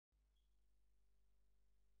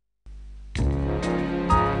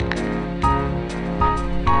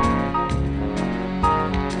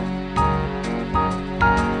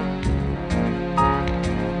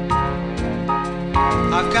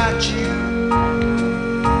got you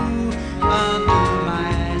under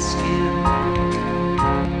my skin,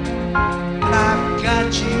 and I've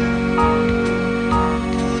got you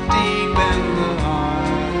deep in the heart,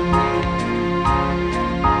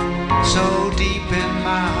 so deep in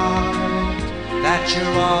my heart that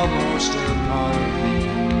you're almost a part of me.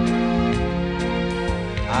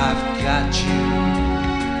 I've got you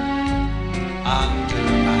under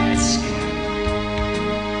my skin.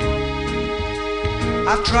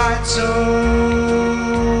 I've tried so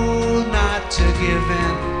not to give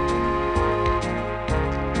in.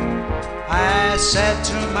 I said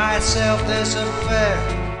to myself, this affair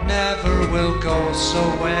never will go so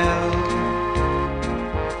well.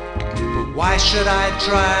 But why should I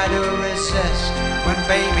try to resist when,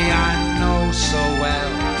 baby, I know so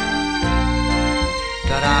well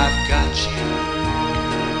that I've got you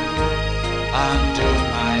under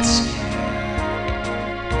my skin?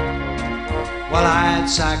 Well, I'd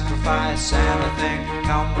sacrifice anything,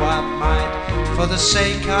 come what might, for the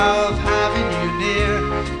sake of having you near,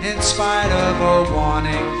 in spite of a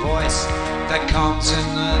warning voice that comes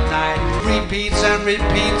in the night, repeats and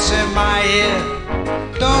repeats in my ear.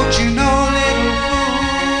 Don't you know, little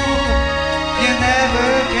fool, you never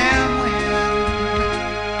can win.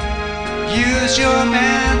 Use your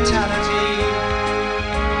mentality,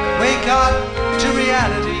 wake up to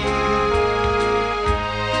reality.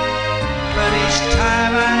 But each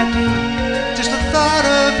time I do, just the thought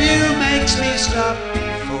of you makes me stop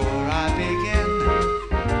before I begin.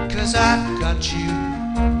 'Cause I've got you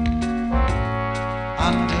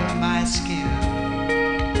under my skin.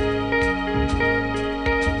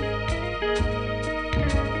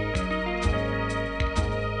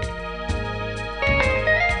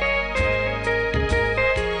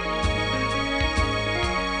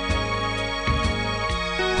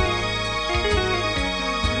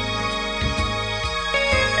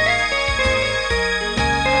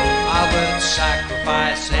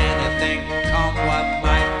 Sacrifice anything, come what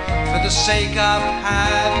might, for the sake of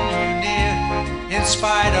having you near, in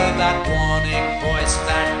spite of that warning voice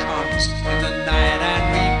that comes in the night and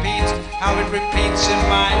repeats how it repeats in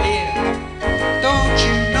my ear. Don't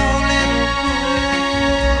you know, little fool,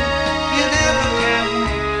 you never can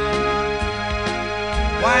win.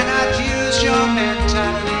 Why not use your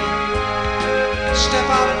mentality? Step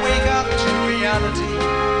up, wake up to reality.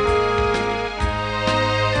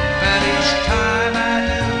 But each time I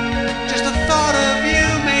do, just the thought of you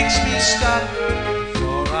makes me stop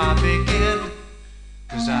before I begin.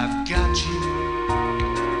 'Cause I've got you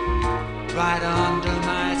right under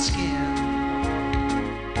my skin.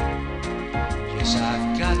 Yes, I've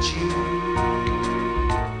got you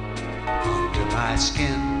under my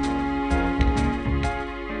skin.